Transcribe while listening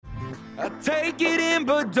I take it in,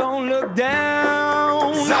 but don't look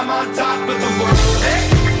down. 'Cause I'm on top of the world, hey.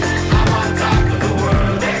 I'm on top of the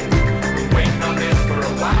world, hey. Been waiting on this for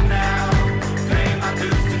a while now. Paying my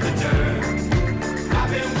dues to the dirt.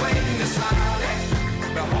 I've been waiting to smile,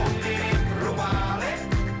 hey. Been holding it in for a while, hey.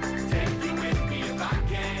 Take you with me if I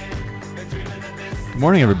can. Been dreaming of this. Good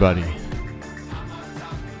morning, everybody.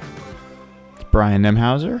 It's Brian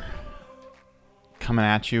Nemhauser coming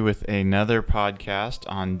at you with another podcast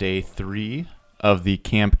on day 3 of the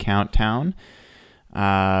Camp Countdown.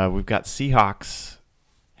 We've got Seahawks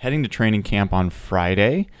heading to training camp on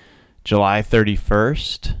Friday, July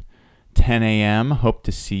 31st, 10 a.m. Hope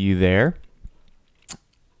to see you there.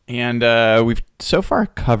 And we've so far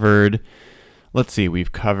covered,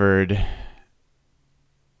 we've covered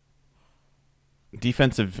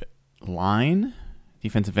defensive line,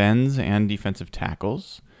 defensive ends, and defensive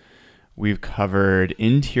tackles. We've covered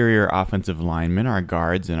interior offensive linemen, our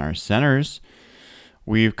guards and our centers.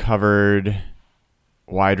 We've covered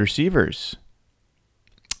wide receivers.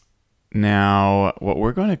 Now, what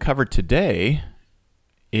we're going to cover today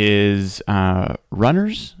is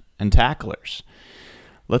runners and tacklers.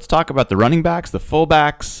 Let's talk about the running backs, the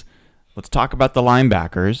fullbacks. Let's talk about the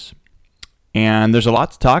linebackers. And there's a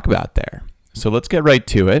lot to talk about there. So let's get right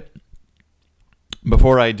to it.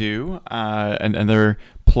 Before I do, another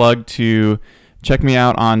plug to check me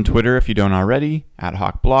out on Twitter if you don't already, at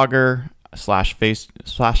HawkBlogger /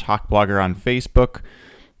 HawkBlogger on Facebook.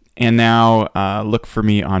 And now look for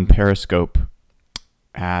me on Periscope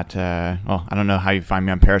at, I don't know how you find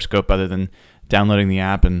me on Periscope other than downloading the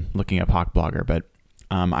app and looking up HawkBlogger, but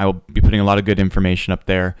I will be putting a lot of good information up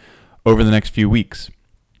there over the next few weeks.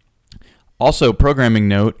 Also, programming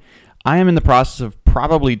note, I am in the process of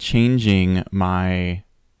probably changing my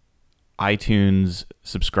iTunes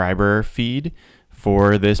subscriber feed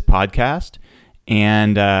for this podcast,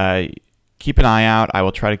 and keep an eye out. I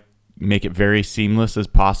will try to make it very seamless as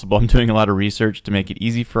possible. I'm doing a lot of research to make it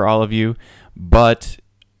easy for all of you, but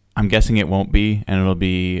I'm guessing it won't be, and it'll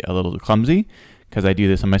be a little clumsy because I do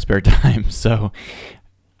this on my spare time. So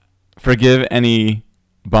forgive any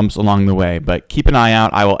bumps along the way, but keep an eye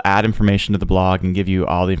out. I will add information to the blog and give you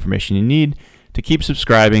all the information you need to keep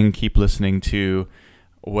subscribing, keep listening to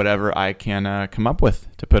whatever I can come up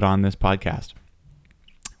with to put on this podcast.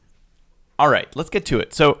 All right, let's get to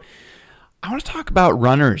it. So I want to talk about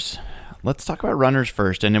runners. Let's talk about runners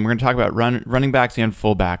first, and then we're going to talk about running backs and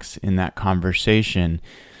fullbacks in that conversation.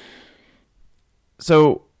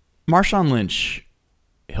 So Marshawn Lynch,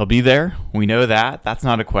 he'll be there. We know that. That's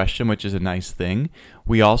not a question, which is a nice thing.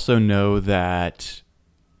 We also know that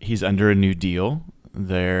he's under a new deal.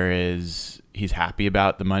 He's happy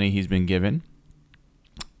about the money he's been given.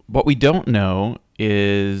 What we don't know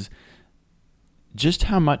is just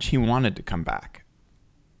how much he wanted to come back.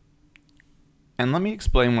 And let me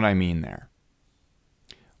explain what I mean there.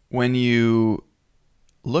 When you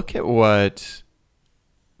look at what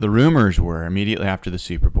the rumors were immediately after the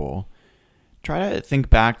Super Bowl, try to think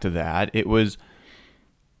back to that. It was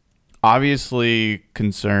obviously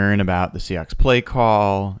concern about the Seahawks play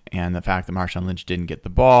call and the fact that Marshawn Lynch didn't get the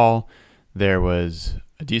ball. There was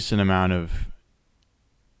a decent amount of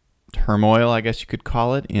turmoil, I guess you could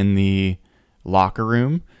call it, in the locker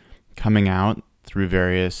room coming out through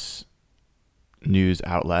various news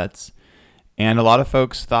outlets. And a lot of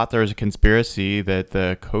folks thought there was a conspiracy that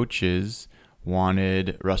the coaches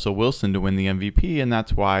wanted Russell Wilson to win the MVP, and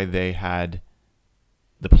that's why they had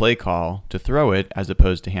the play call to throw it as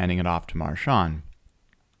opposed to handing it off to Marshawn.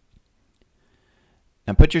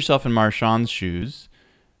 Now put yourself in Marshawn's shoes.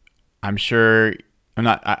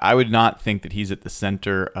 I would not think that he's at the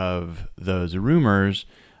center of those rumors,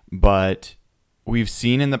 but we've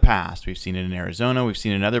seen in the past, we've seen it in Arizona, we've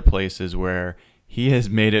seen it in other places where he has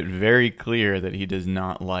made it very clear that he does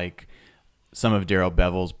not like some of Darrell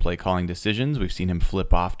Bevell's play calling decisions. We've seen him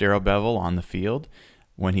flip off Darrell Bevell on the field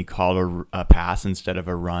when he called a pass instead of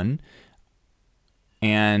a run.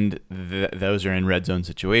 And those are in red zone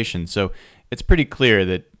situations. So it's pretty clear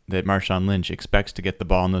that Marshawn Lynch expects to get the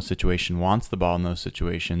ball in those situations, wants the ball in those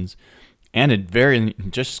situations, and it very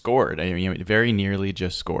nearly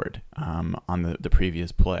just scored on the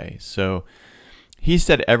previous play. So he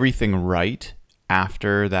said everything right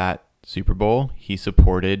after that Super Bowl. He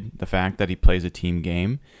supported the fact that he plays a team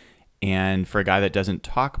game. And for a guy that doesn't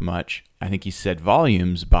talk much, I think he said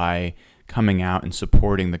volumes by coming out and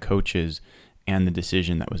supporting the coaches and the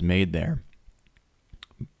decision that was made there.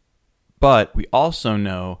 But we also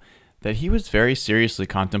know that he was very seriously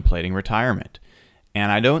contemplating retirement.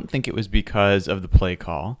 And I don't think it was because of the play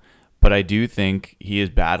call, but I do think he is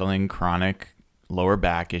battling chronic lower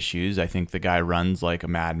back issues. I think the guy runs like a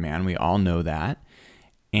madman. We all know that.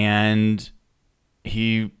 And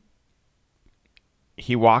he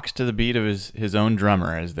walks to the beat of his own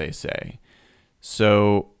drummer, as they say.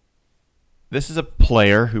 So this is a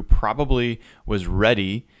player who probably was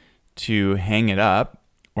ready to hang it up,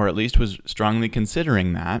 or at least was strongly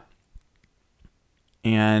considering that.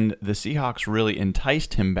 And the Seahawks really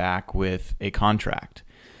enticed him back with a contract.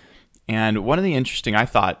 And one of the interesting, I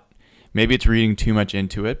thought, maybe it's reading too much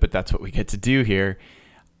into it, but that's what we get to do here.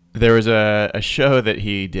 There was a show that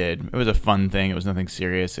he did. It was a fun thing. It was nothing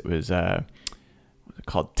serious. It was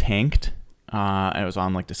called Tanked. And it was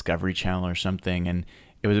on like Discovery Channel or something. And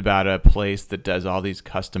it was about a place that does all these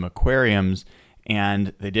custom aquariums.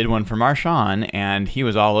 And they did one for Marshawn, and he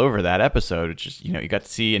was all over that episode. Which is, you got to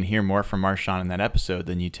see and hear more from Marshawn in that episode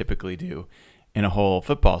than you typically do in a whole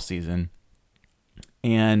football season.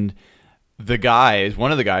 And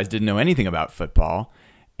one of the guys didn't know anything about football,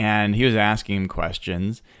 and he was asking him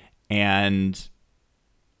questions, and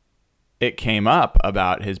it came up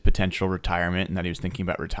about his potential retirement and that he was thinking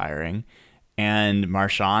about retiring. And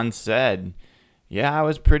Marshawn said, yeah, I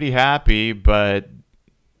was pretty happy, but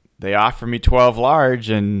they offered me 12 large,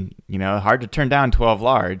 and, hard to turn down 12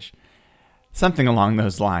 large. Something along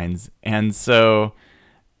those lines. And so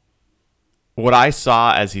what I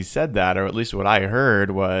saw as he said that, or at least what I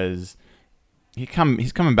heard, was he's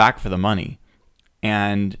coming back for the money.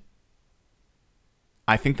 And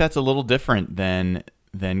I think that's a little different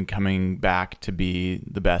than coming back to be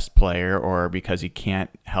the best player, or because he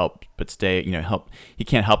can't help but stay, he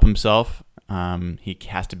can't help himself. He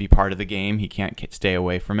has to be part of the game. He can't stay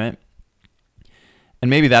away from it. And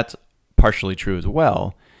maybe that's partially true as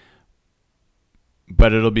well.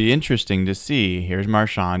 But it'll be interesting to see. Here's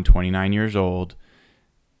Marshawn, 29 years old,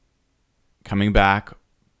 coming back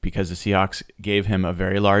because the Seahawks gave him a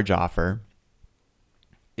very large offer.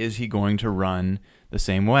 Is he going to run the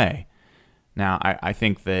same way? Now, I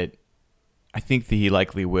think that he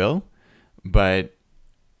likely will, but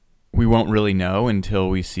we won't really know until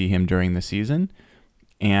we see him during the season.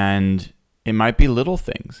 And it might be little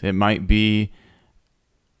things. It might be,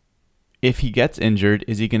 if he gets injured,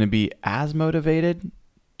 is he going to be as motivated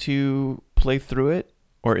to play through it?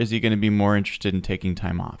 Or is he going to be more interested in taking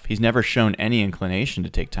time off? He's never shown any inclination to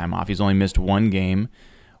take time off. He's only missed one game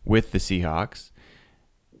with the Seahawks.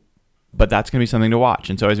 But that's going to be something to watch.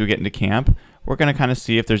 And so as we get into camp, we're going to kind of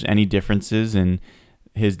see if there's any differences in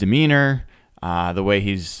his demeanor, the way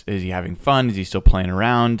is he having fun? Is he still playing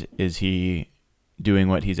around? Is he doing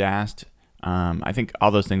what he's asked? I think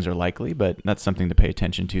all those things are likely, but that's something to pay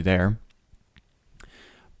attention to there.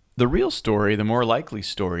 The real story, the more likely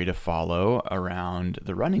story to follow around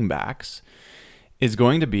the running backs, is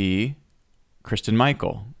going to be Christine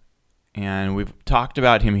Michael. And we've talked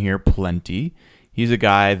about him here plenty. He's a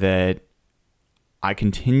guy that I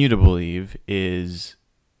continue to believe is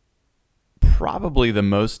probably the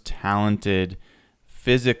most talented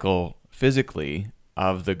physically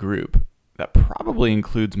of the group. That probably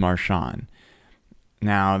includes Marshawn.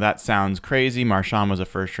 Now, that sounds crazy. Marshawn was a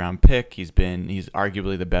first-round pick. He's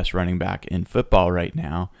arguably the best running back in football right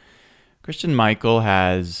now. Christine Michael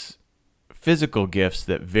has physical gifts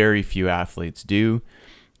that very few athletes do.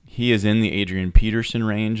 He is in the Adrian Peterson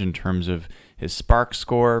range in terms of his spark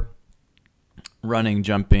score, running,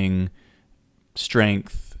 jumping,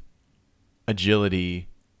 strength, agility,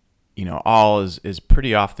 all is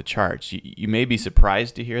pretty off the charts. You may be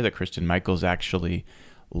surprised to hear that Christine Michael is actually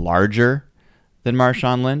larger than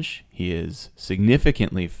Marshawn Lynch. He is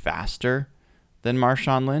significantly faster than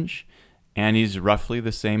Marshawn Lynch, and he's roughly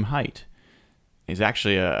the same height. He's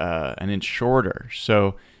actually an inch shorter.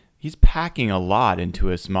 So he's packing a lot into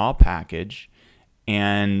a small package,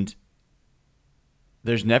 and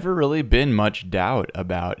there's never really been much doubt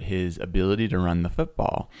about his ability to run the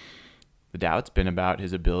football. The doubt's been about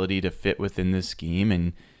his ability to fit within this scheme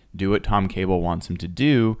and do what Tom Cable wants him to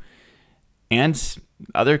do. And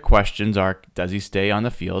other questions are, does he stay on the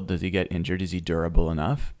field? Does he get injured? Is he durable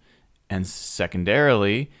enough? And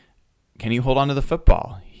secondarily, can he hold on to the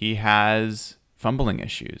football? He has fumbling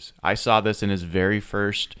issues. I saw this in his very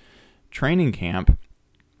first training camp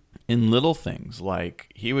in little things,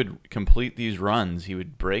 like he would complete these runs. He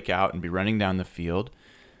would break out and be running down the field,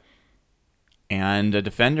 and a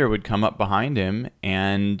defender would come up behind him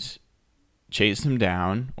and chase him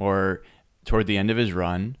down, or toward the end of his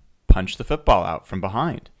run, punch the football out from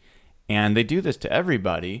behind. And they do this to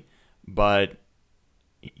everybody, but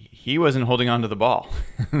he wasn't holding on to the ball.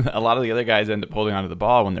 A lot of the other guys end up holding on to the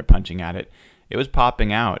ball when they're punching at it. It was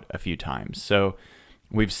popping out a few times. So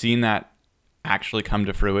we've seen that actually come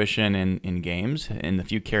to fruition in games. In the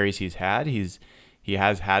few carries he's had, he's He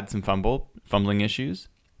has had some fumbling issues.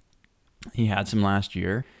 He had some last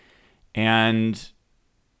year. And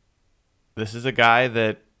this is a guy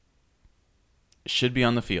that should be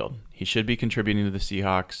on the field. He should be contributing to the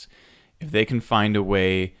Seahawks. If they can find a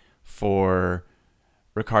way for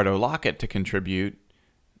Ricardo Lockett to contribute,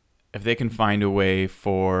 if they can find a way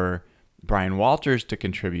for Brian Walters to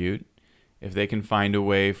contribute, if they can find a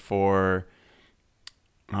way for,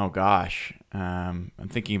 I'm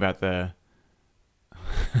thinking about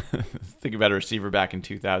thinking about a receiver back in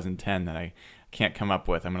 2010 that I can't come up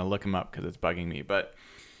with. I'm going to look him up because it's bugging me. But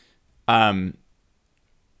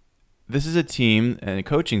this is a team and a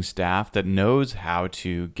coaching staff that knows how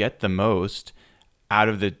to get the most out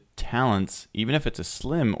of the talents, even if it's a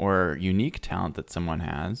slim or unique talent that someone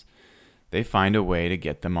has. They find a way to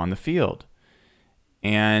get them on the field.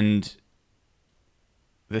 And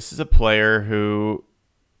this is a player who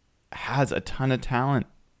has a ton of talent,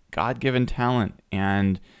 God-given talent,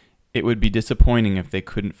 and it would be disappointing if they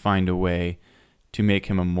couldn't find a way to make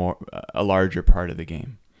him a larger part of the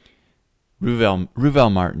game. Ruvel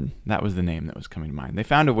Martin, that was the name that was coming to mind. They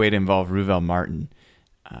found a way to involve Ruvel Martin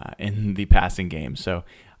in the passing game, so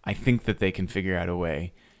I think that they can figure out a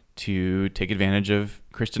way to take advantage of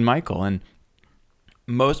Christine Michael. And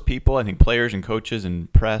most people, I think players and coaches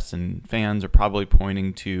and press and fans are probably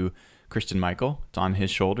pointing to Christine Michael. It's on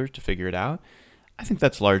his shoulders to figure it out. I think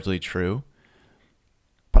that's largely true.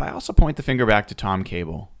 But I also point the finger back to Tom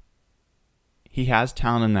Cable. He has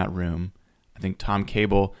talent in that room. I think Tom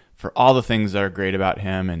Cable, for all the things that are great about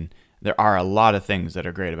him, and there are a lot of things that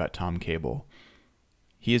are great about Tom Cable,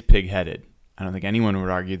 he is pig-headed. I don't think anyone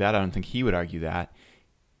would argue that. I don't think he would argue that.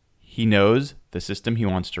 He knows the system he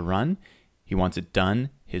wants to run. He wants it done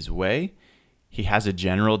his way. He has a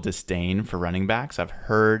general disdain for running backs. I've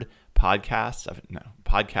heard podcasts.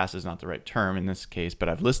 Podcast is not the right term in this case, but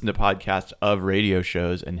I've listened to podcasts of radio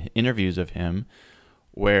shows and interviews of him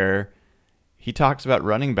where he talks about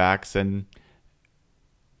running backs and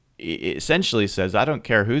essentially says, I don't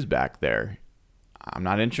care who's back there. I'm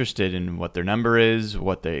not interested in what their number is,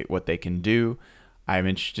 what they can do. I'm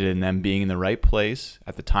interested in them being in the right place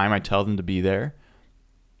at the time I tell them to be there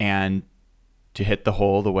and to hit the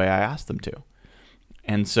hole the way I ask them to.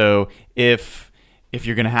 And so if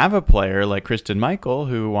you're going to have a player like Christine Michael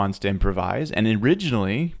who wants to improvise, and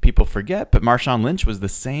originally, people forget, but Marshawn Lynch was the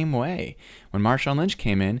same way. When Marshawn Lynch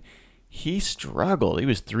came in, he struggled. He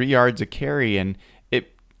was 3 yards a carry, and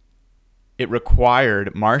it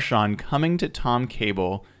required Marshawn coming to Tom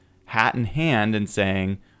Cable, hat in hand, and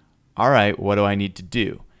saying, all right, what do I need to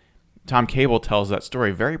do? Tom Cable tells that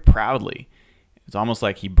story very proudly. It's almost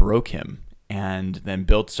like he broke him and then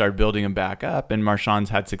started building him back up, and Marshawn's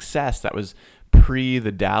had success. That was pre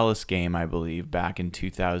the Dallas game, I believe, back in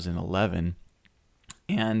 2011.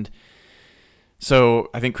 And so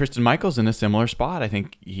I think Christine Michael's in a similar spot. I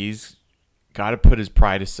think he's got to put his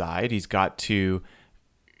pride aside. He's got to,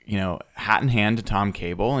 hat in hand to Tom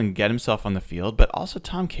Cable and get himself on the field. But also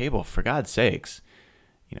Tom Cable, for God's sakes,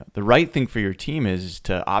 the right thing for your team is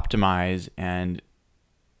to optimize and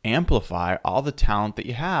amplify all the talent that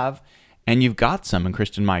you have, and you've got some in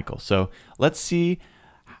Christine Michael. So let's see.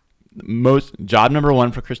 Job number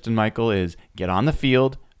one for Christine Michael is get on the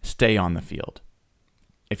field, stay on the field.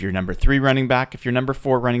 If you're number 3 running back, if you're number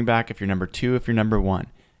 4 running back, if you're number 2, if you're number 1,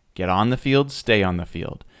 get on the field, stay on the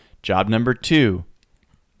field. Job number 2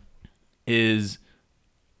 is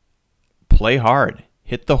play hard,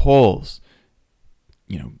 hit the holes,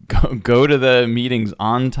 go to the meetings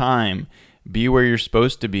on time, be where you're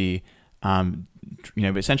supposed to be,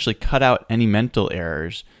 essentially cut out any mental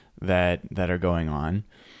errors that are going on.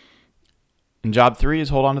 And job 3 is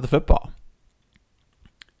hold on to the football.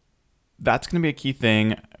 That's going to be a key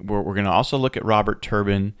thing. We're going to also look at Robert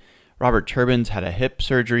Turbin. Robert Turbin's had a hip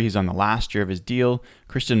surgery. He's on the last year of his deal.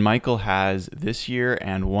 Christine Michael has this year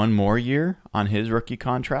and one more year on his rookie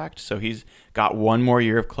contract. So he's got one more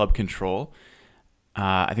year of club control.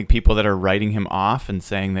 I think people that are writing him off and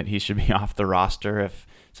saying that he should be off the roster if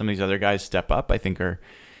some of these other guys step up, I think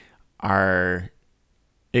are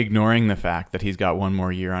ignoring the fact that he's got one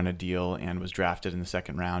more year on a deal and was drafted in the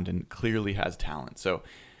second round and clearly has talent. So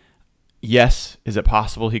yes, is it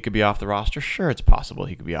possible he could be off the roster? Sure, it's possible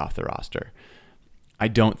he could be off the roster. I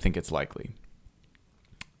don't think it's likely.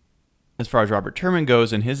 As far as Robert Turbin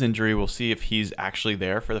goes and his injury, we'll see if he's actually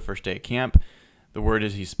there for the first day of camp. The word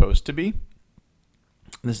is he's supposed to be.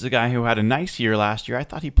 This is a guy who had a nice year last year. I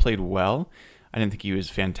thought he played well. I didn't think he was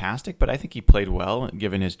fantastic, but I think he played well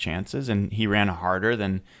given his chances, and he ran harder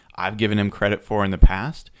than I've given him credit for in the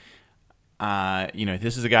past.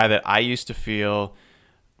 This is a guy that I used to feel,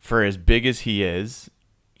 for as big as he is,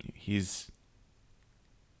 he's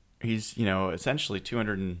He's, essentially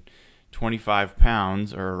 225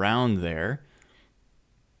 pounds or around there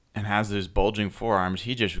and has those bulging forearms.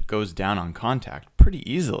 He just goes down on contact pretty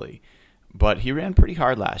easily. But he ran pretty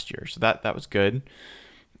hard last year, so that was good.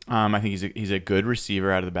 I think he's a good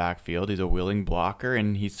receiver out of the backfield. He's a willing blocker,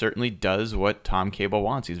 and he certainly does what Tom Cable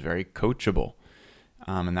wants. He's very coachable,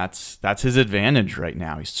 and that's his advantage right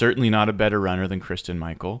now. He's certainly not a better runner than Christine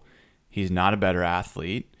Michael. He's not a better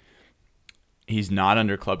athlete. He's not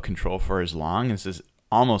under club control for as long. This is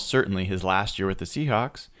almost certainly his last year with the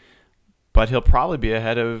Seahawks, but he'll probably be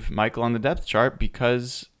ahead of Michael on the depth chart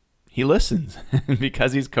because he listens,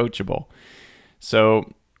 because he's coachable.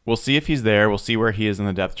 So we'll see if he's there. We'll see where he is on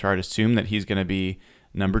the depth chart. Assume that he's going to be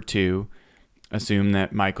number 2. Assume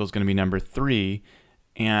that Michael's going to be number 3.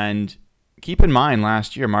 And keep in mind,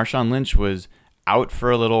 last year, Marshawn Lynch was out for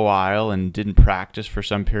a little while and didn't practice for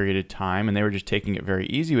some period of time, and they were just taking it very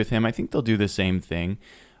easy with him. I think they'll do the same thing.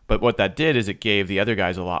 But what that did is it gave the other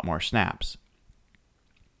guys a lot more snaps.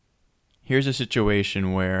 Here's a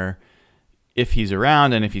situation where if he's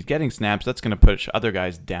around and if he's getting snaps, that's going to push other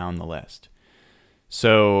guys down the list.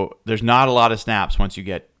 So there's not a lot of snaps once you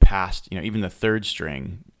get past, even the third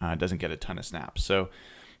string doesn't get a ton of snaps. So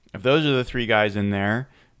if those are the 3 guys in there,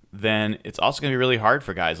 then it's also going to be really hard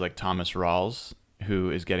for guys like Thomas Rawls,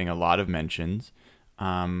 who is getting a lot of mentions,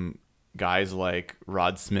 guys like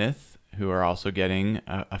Rod Smith, who are also getting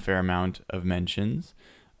a fair amount of mentions,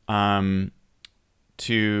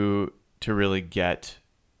 to really get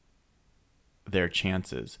their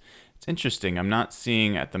chances. It's interesting. I'm not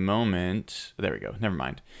seeing at the moment. There we go. Never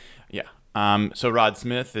mind. Yeah. So Rod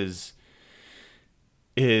Smith is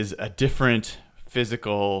a different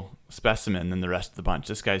physical specimen than the rest of the bunch.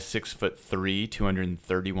 This guy's 6'3",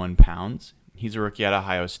 231 pounds. He's a rookie at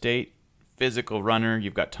Ohio State. Physical runner.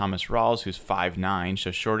 You've got Thomas Rawls, who's 5'9",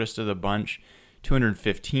 so shortest of the bunch,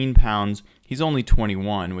 215 pounds. He's only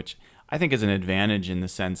 21, which I think is an advantage in the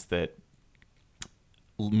sense that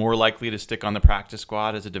more likely to stick on the practice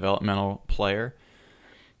squad as a developmental player.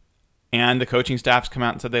 And the coaching staff's come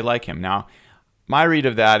out and said they like him. Now, my read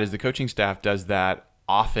of that is the coaching staff does that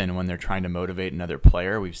often when they're trying to motivate another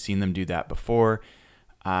player. We've seen them do that before.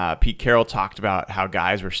 Pete Carroll talked about how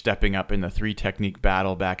guys were stepping up in the 3-technique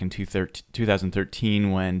battle back in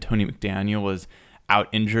 2013 when Tony McDaniel was out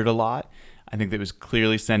injured a lot. I think that was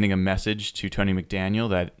clearly sending a message to Tony McDaniel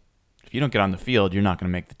that if you don't get on the field, you're not going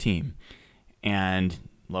to make the team. And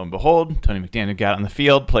lo and behold, Tony McDaniel got on the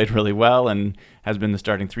field, played really well, and has been the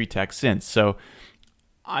starting 3-tech since. So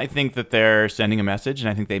I think that they're sending a message, and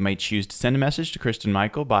I think they might choose to send a message to Christine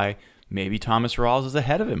Michael by maybe Thomas Rawls is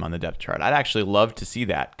ahead of him on the depth chart. I'd actually love to see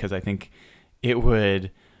that because I think it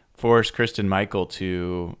would force Christine Michael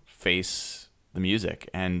to face the music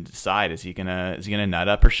and decide is he gonna nut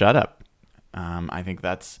up or shut up. I think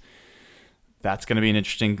that's going to be an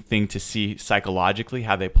interesting thing to see psychologically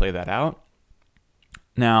how they play that out.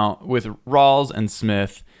 Now, with Rawls and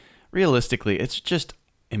Smith, realistically, it's just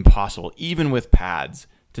impossible, even with pads,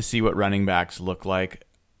 to see what running backs look like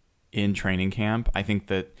in training camp. I think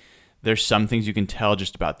that there's some things you can tell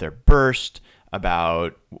just about their burst,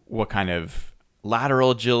 about what kind of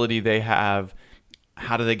lateral agility they have,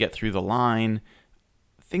 how do they get through the line,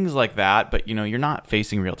 things like that. But, you're not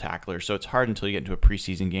facing real tacklers, so it's hard until you get into a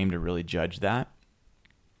preseason game to really judge that.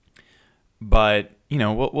 But,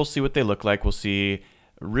 we'll see what they look like. We'll see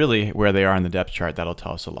really where they are on the depth chart. That'll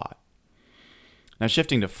tell us a lot. Now,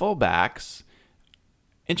 shifting to fullbacks,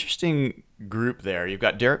 interesting group there. You've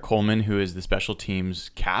got Derek Coleman, who is the special teams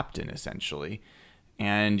captain, essentially.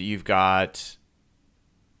 And you've got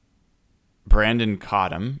Brandon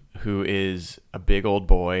Cottom, who is a big old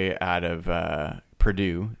boy out of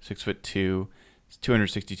Purdue, 6'2",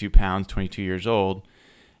 262 pounds, 22 years old.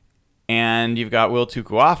 And you've got Will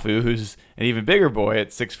Tukuafu, who's an even bigger boy at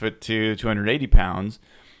 6'2", 280 pounds.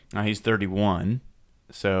 He's 31.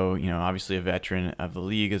 So, obviously a veteran of the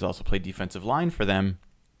league, has also played defensive line for them.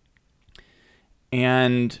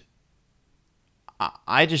 And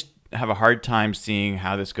I just have a hard time seeing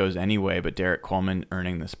how this goes anyway, but Derek Coleman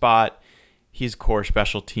earning the spot. He's core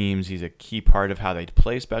special teams. He's a key part of how they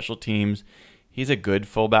play special teams. He's a good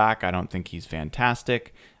fullback. I don't think he's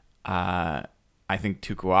fantastic. I think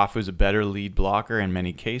Tukuafu is a better lead blocker in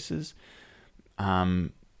many cases.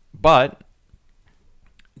 But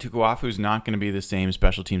Tukuafu is not going to be the same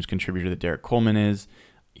special teams contributor that Derek Coleman is.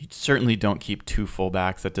 You certainly don't keep 2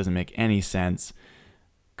 fullbacks. That doesn't make any sense.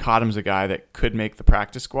 Cottom's a guy that could make the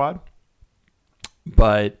practice squad,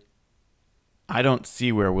 but I don't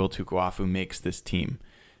see where Will Tukuafu makes this team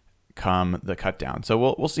come the cut down. So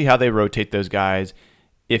we'll see how they rotate those guys,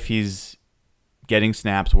 if he's getting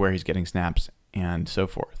snaps, where he's getting snaps, and so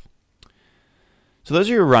forth. So those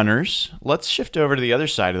are your runners. Let's shift over to the other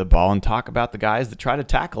side of the ball and talk about the guys that try to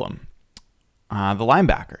tackle them, the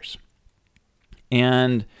linebackers.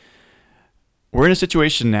 And we're in a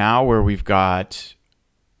situation now where we've got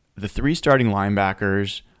the 3 starting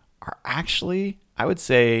linebackers are actually, I would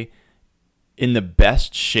say, in the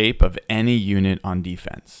best shape of any unit on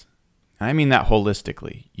defense. And I mean that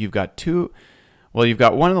holistically. You've got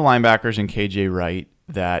one of the linebackers in KJ Wright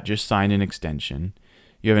that just signed an extension.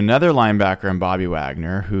 You have another linebacker in Bobby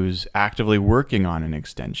Wagner who's actively working on an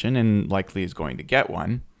extension and likely is going to get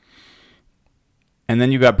one. And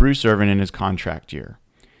then you've got Bruce Irvin in his contract year.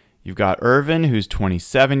 You've got Irvin, who's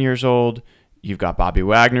 27 years old. You've got Bobby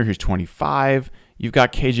Wagner, who's 25. You've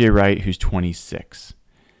got KJ Wright, who's 26.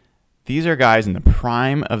 These are guys in the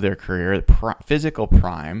prime of their career, the physical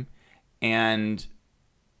prime, and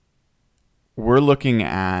we're looking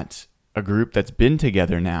at a group that's been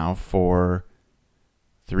together now for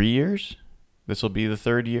 3 years. This will be the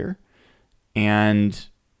 3rd year. And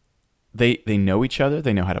they know each other.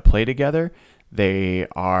 They know how to play together. They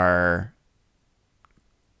are,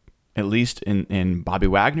 at least in Bobby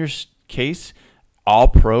Wagner's case,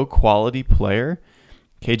 all-pro quality player.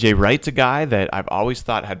 KJ Wright's a guy that I've always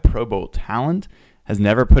thought had Pro Bowl talent, has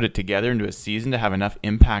never put it together into a season to have enough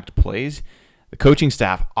impact plays. The coaching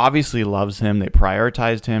staff obviously loves him. They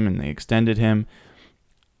prioritized him and they extended him.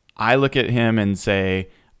 I look at him and say,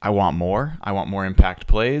 I want more. I want more impact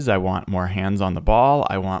plays. I want more hands on the ball.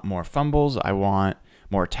 I want more fumbles. I want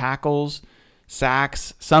more tackles,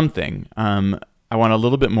 sacks, something. I want a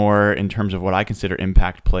little bit more in terms of what I consider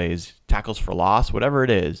impact plays, tackles for loss, whatever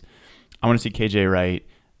it is. I want to see KJ Wright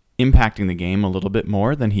impacting the game a little bit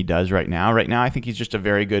more than he does right now. Right now, I think he's just a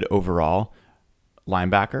very good overall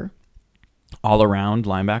linebacker, all-around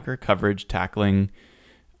linebacker, coverage, tackling,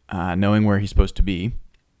 knowing where he's supposed to be.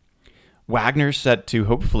 Wagner's set to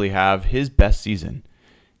hopefully have his best season.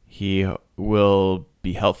 He will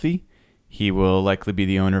be healthy. He will likely be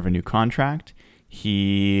the owner of a new contract.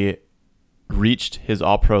 He reached his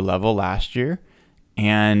all-pro level last year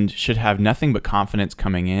and should have nothing but confidence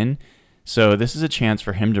coming in. So this is a chance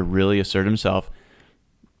for him to really assert himself.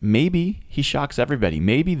 Maybe he shocks everybody.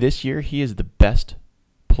 Maybe this year he is the best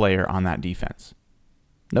player on that defense.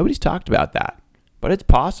 Nobody's talked about that, but it's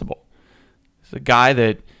possible. It's a guy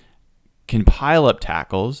that can pile up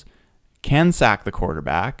tackles, can sack the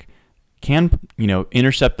quarterback, can,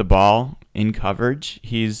 intercept the ball in coverage.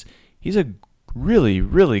 He's a really,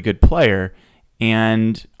 really good player.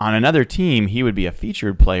 And on another team, he would be a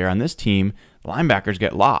featured player. On this team, linebackers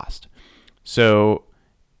get lost. So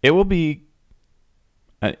it will be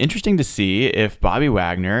interesting to see if Bobby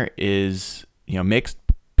Wagner is,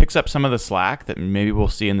 picks up some of the slack that maybe we'll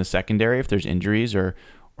see in the secondary if there's injuries or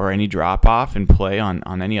any drop-off in play on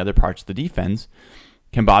any other parts of the defense.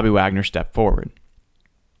 Can Bobby Wagner step forward?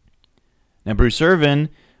 Now, Bruce Irvin,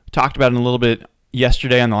 talked about him a little bit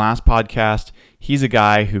yesterday on the last podcast. He's a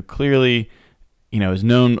guy who clearly, is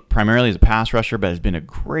known primarily as a pass rusher, but has been a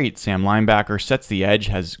great Sam linebacker, sets the edge,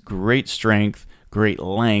 has great strength, great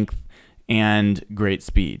length, and great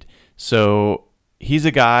speed. So he's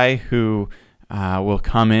a guy who will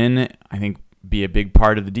come in, I think, be a big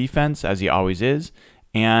part of the defense, as he always is.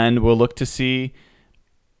 And we'll look to see,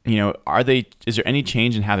 is there any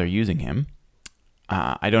change in how they're using him?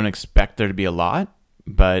 I don't expect there to be a lot,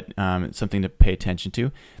 but it's something to pay attention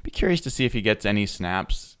to. Be curious to see if he gets any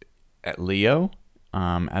snaps at Leo,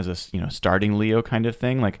 as a starting Leo kind of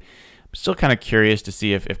thing. Like, I'm still kind of curious to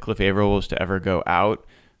see if Cliff Averill was to ever go out,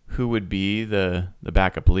 who would be the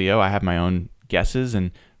backup Leo. I have my own guesses,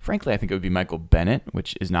 and frankly, I think it would be Michael Bennett,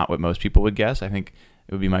 which is not what most people would guess. I think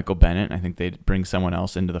it would be Michael Bennett. I think they'd bring someone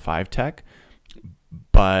else into the 5-tech.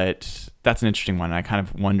 But that's an interesting one. I kind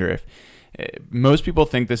of wonder if most people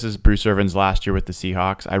think this is Bruce Irvin's last year with the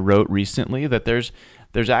Seahawks. I wrote recently that there's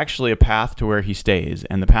actually a path to where he stays.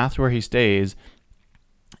 And the path to where he stays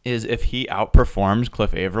is if he outperforms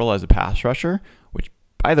Cliff Averill as a pass rusher, which,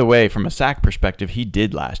 by the way, from a sack perspective, he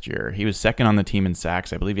did last year. He was second on the team in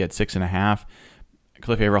sacks. I believe he had 6.5.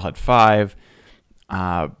 Cliff Averill had 5.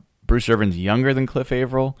 Bruce Irvin's younger than Cliff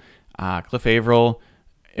Averill. Cliff Averill,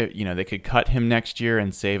 they could cut him next year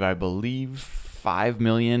and save, I believe, $5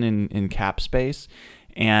 million in cap space.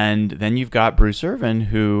 And then you've got Bruce Irvin,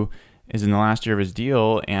 who is in the last year of his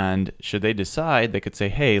deal. And should they decide, they could say,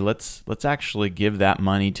 hey, let's actually give that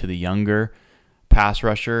money to the younger pass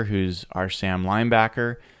rusher, who's our Sam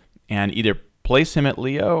linebacker, and either place him at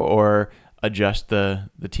Leo or adjust the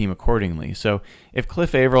team accordingly. So if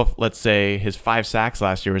Cliff Averill, let's say his 5 sacks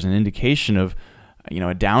last year was an indication of, a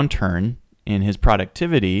downturn in his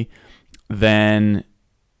productivity, then,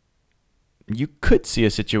 you could see a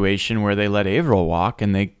situation where they let Averill walk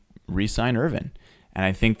and they re-sign Irvin. And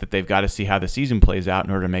I think that they've got to see how the season plays out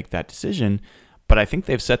in order to make that decision. But I think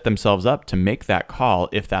they've set themselves up to make that call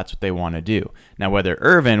if that's what they want to do. Now, whether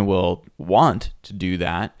Irvin will want to do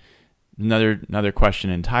that, another question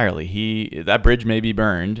entirely. That bridge may be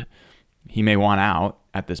burned. He may want out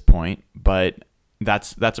at this point, but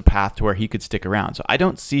that's a path to where he could stick around. So I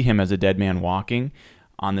don't see him as a dead man walking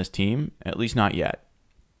on this team, at least not yet.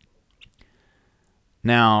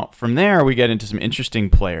 Now, from there, we get into some interesting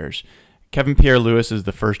players. Kevin Pierre-Louis is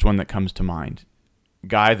the first one that comes to mind.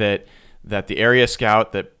 Guy that the area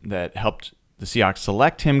scout that helped the Seahawks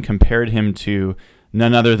select him compared him to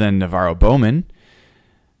none other than Navarro Bowman.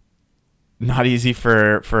 Not easy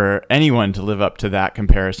for anyone to live up to that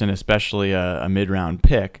comparison, especially a mid-round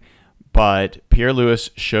pick. But Pierre-Louis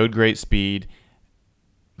showed great speed.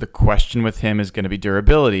 The question with him is going to be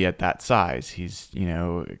durability at that size. He's,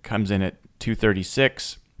 comes in at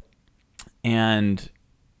 236, and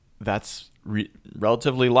that's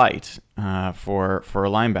relatively light for a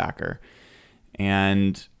linebacker.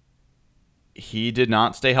 And he did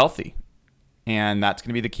not stay healthy. And that's going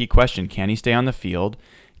to be the key question. Can he stay on the field?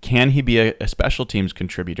 Can he be a special teams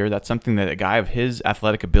contributor? That's something that a guy of his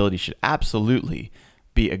athletic ability should absolutely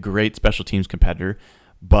be a great special teams competitor,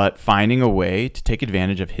 but finding a way to take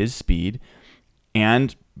advantage of his speed.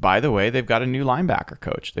 And by the way, they've got a new linebacker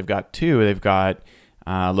coach. They've got two. They've got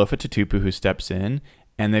Lofa Tatupu, who steps in,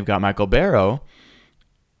 and they've got Michael Barrow.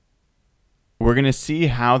 We're going to see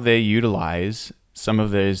how they utilize some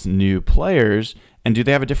of those new players, and do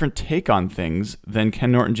they have a different take on things than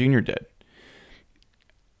Ken Norton Jr. did?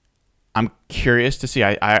 I'm curious to see.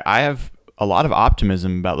 I have a lot of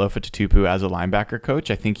optimism about Lofa Tatupu as a linebacker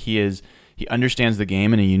coach. I think he understands the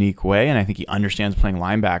game in a unique way, and I think he understands playing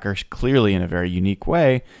linebacker clearly in a very unique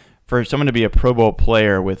way. For someone to be a Pro Bowl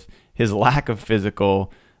player with his lack of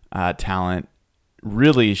physical talent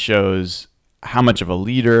really shows how much of a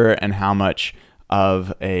leader and how much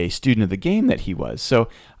of a student of the game that he was. So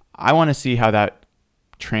I want to see how that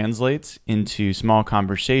translates into small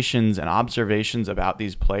conversations and observations about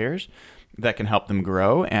these players that can help them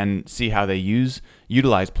grow, and see how they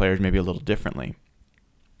utilize players maybe a little differently.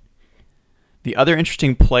 The other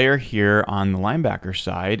interesting player here on the linebacker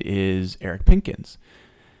side is Eric Pinkins.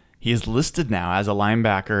 He is listed now as a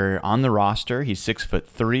linebacker on the roster. He's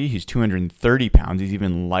 6'3". He's 230 pounds. He's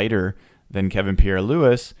even lighter than Kevin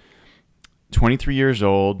Pierre-Louis. 23 years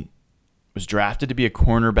old, was drafted to be a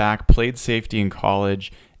cornerback, played safety in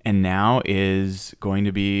college, and now is going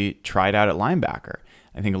to be tried out at linebacker.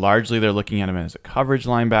 I think largely they're looking at him as a coverage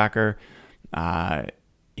linebacker.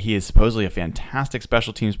 He is supposedly a fantastic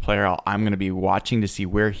special teams player. I'm going to be watching to see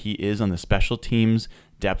where he is on the special teams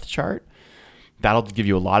depth chart. That'll give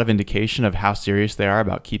you a lot of indication of how serious they are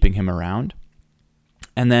about keeping him around.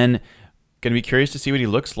 And then going to be curious to see what he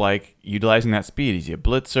looks like utilizing that speed. Is he a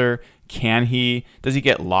blitzer? Does he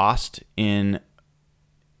get lost in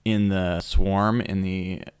the swarm, in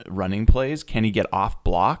the running plays? Can he get off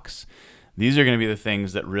blocks? These are going to be the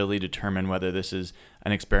things that really determine whether this is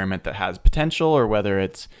an experiment that has potential or whether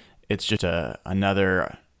it's just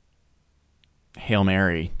another Hail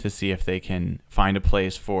Mary to see if they can find a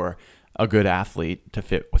place for a good athlete to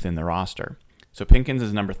fit within the roster. So Pinkins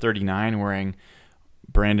is number 39, wearing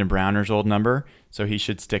Brandon Browner's old number, so he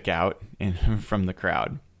should stick out from the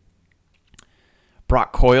crowd.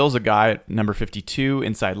 Brock Coyle's a guy at number 52,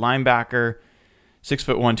 inside linebacker,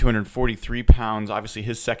 6'1", 243 pounds. Obviously,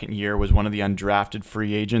 his second year was one of the undrafted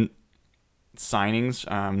free agent signings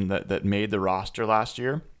that made the roster last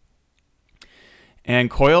year. And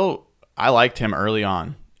Coyle, I liked him early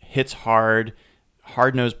on. Hits hard,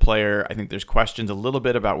 hard-nosed player. I think there's questions a little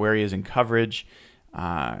bit about where he is in coverage.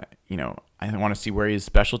 I want to see where he is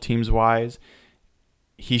special teams-wise.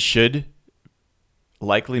 He should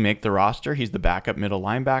likely make the roster. He's the backup middle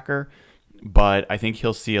linebacker, but I think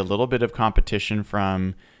he'll see a little bit of competition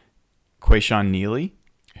from Quayshawn Neely,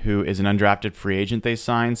 who is an undrafted free agent they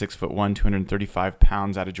signed, 6'1", 235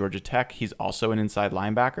 pounds out of Georgia Tech. He's also an inside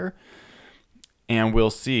linebacker, and we'll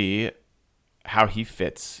see how he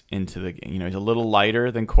fits into the game. He's a little lighter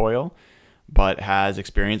than Coyle, but has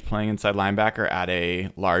experience playing inside linebacker at a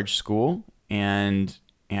large school, and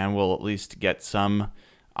will at least get some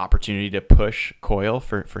opportunity to push Coyle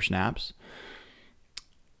for snaps.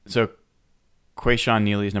 So Quayshawn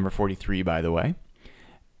Neely is number 43, by the way.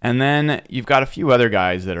 And then you've got a few other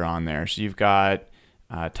guys that are on there. So you've got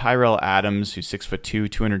Tyrell Adams, who's 6'2",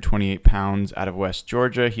 228 pounds out of West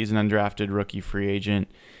Georgia. He's an undrafted rookie free agent.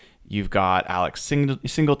 You've got Alex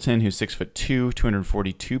Singleton, who's 6'2",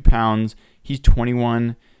 242 pounds. He's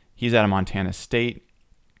 21. He's out of Montana State.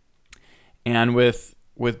 And with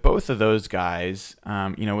both of those guys,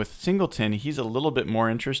 with Singleton, he's a little bit more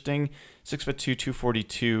interesting. 6'2",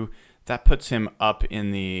 242. That puts him up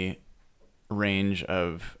in the range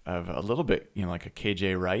of a little bit, like a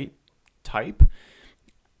KJ Wright type.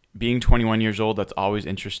 Being 21 years old, that's always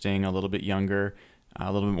interesting. A little bit younger,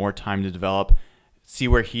 a little bit more time to develop. See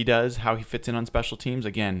where he does, how he fits in on special teams.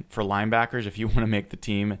 Again, for linebackers, if you want to make the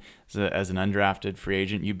team as an undrafted free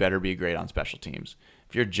agent, you better be great on special teams.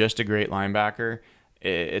 If you're just a great linebacker,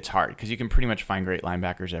 it's hard because you can pretty much find great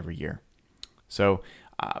linebackers every year. So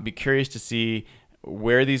I'll be curious to see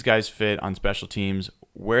where these guys fit on special teams,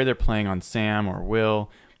 where they're playing on Sam or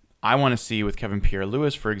Will. I want to see with Kevin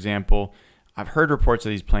Pierre-Louis, for example. I've heard reports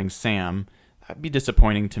that he's playing Sam. That'd be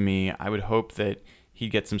disappointing to me. I would hope that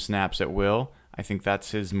he'd get some snaps at Will. I think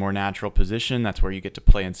that's his more natural position. That's where you get to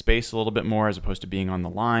play in space a little bit more as opposed to being on the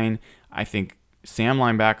line. I think Sam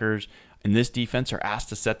linebackers in this defense are asked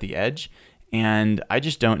to set the edge, and I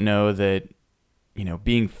just don't know that,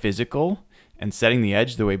 being physical and setting the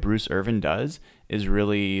edge the way Bruce Irvin does is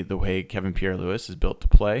really the way Kevin Pierre-Louis is built to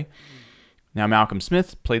play. Now, Malcolm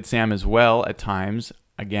Smith played Sam as well at times.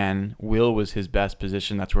 Again, Will was his best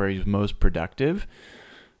position. That's where he was most productive.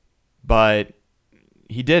 But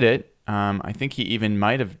he did it. I think he even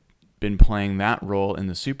might have been playing that role in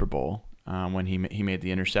the Super Bowl when he made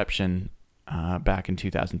the interception back in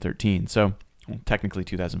 2013. So, technically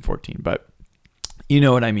 2014, but you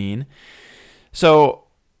know what I mean. So,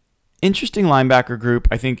 interesting linebacker group.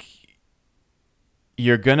 I think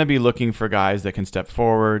you're going to be looking for guys that can step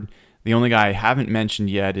forward. The only guy I haven't mentioned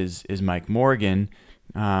yet is Mike Morgan.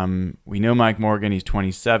 We know Mike Morgan. He's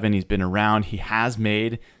 27. He's been around. He has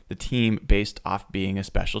made the team based off being a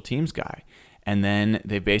special teams guy. And then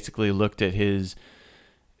they basically looked at his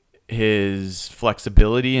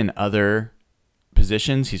flexibility in other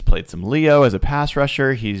positions. He's played some Leo as a pass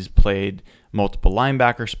rusher. He's played multiple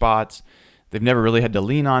linebacker spots. They've never really had to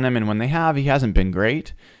lean on him. And when they have, he hasn't been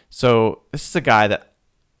great. So this is a guy that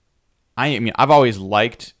I've always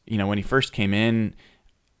liked. When he first came in,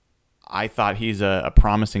 I thought he's a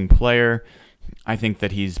promising player. I think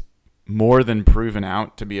that he's more than proven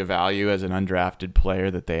out to be a value as an undrafted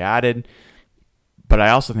player that they added. But I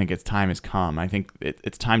also think its time has come. I think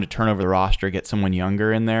it's time to turn over the roster, get someone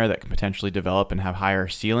younger in there that can potentially develop and have higher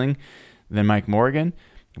ceiling than Mike Morgan.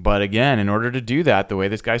 But again, in order to do that, the way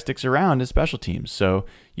this guy sticks around is special teams. So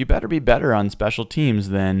you better be better on special teams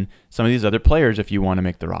than some of these other players if you want to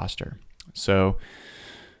make the roster. So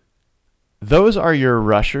those are your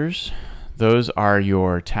rushers. Those are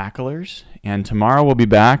your tacklers. And tomorrow we'll be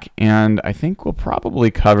back, and I think we'll probably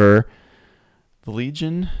cover the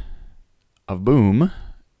Legion of Boom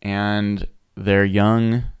and their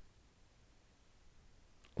young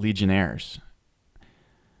Legionnaires.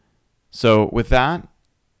 So with that,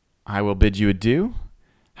 I will bid you adieu.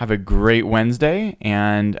 Have a great Wednesday,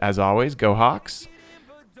 and as always, go Hawks.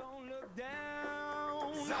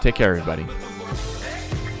 Take care, everybody.